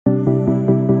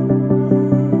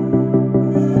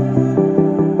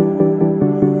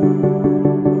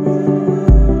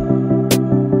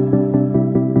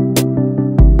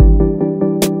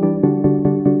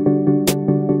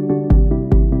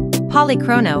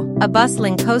Polychrono, a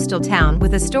bustling coastal town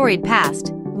with a storied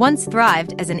past, once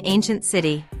thrived as an ancient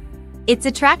city. Its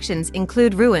attractions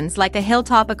include ruins like a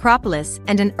hilltop acropolis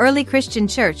and an early Christian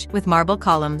church with marble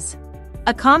columns.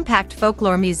 A compact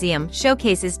folklore museum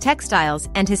showcases textiles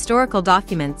and historical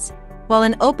documents, while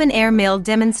an open-air mill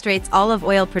demonstrates olive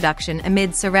oil production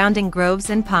amid surrounding groves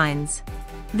and pines.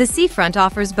 The seafront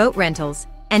offers boat rentals,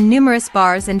 and numerous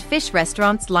bars and fish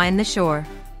restaurants line the shore.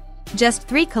 Just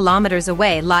 3 kilometers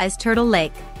away lies Turtle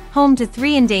Lake, home to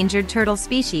 3 endangered turtle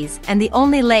species and the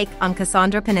only lake on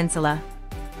Kassandra Peninsula.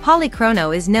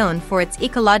 Polychrono is known for its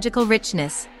ecological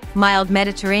richness, mild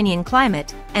Mediterranean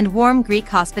climate, and warm Greek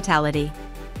hospitality.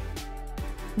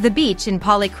 The beach in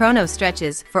Polychrono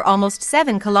stretches for almost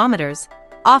 7 kilometers,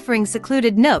 offering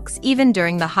secluded nooks even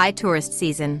during the high tourist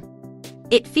season.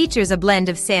 It features a blend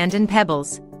of sand and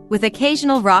pebbles, with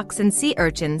occasional rocks and sea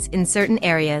urchins in certain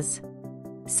areas.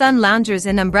 Sun loungers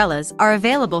and umbrellas are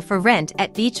available for rent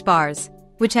at beach bars,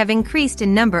 which have increased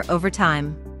in number over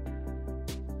time.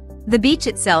 The beach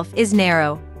itself is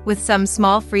narrow, with some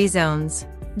small free zones.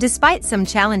 Despite some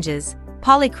challenges,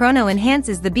 Polychrono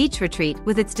enhances the beach retreat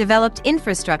with its developed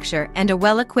infrastructure and a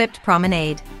well-equipped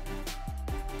promenade.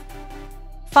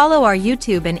 Follow our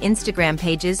YouTube and Instagram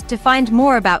pages to find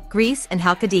more about Greece and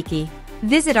Halkidiki.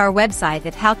 Visit our website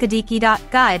at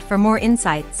halkidiki.guide for more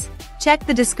insights. Check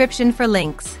the description for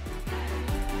links.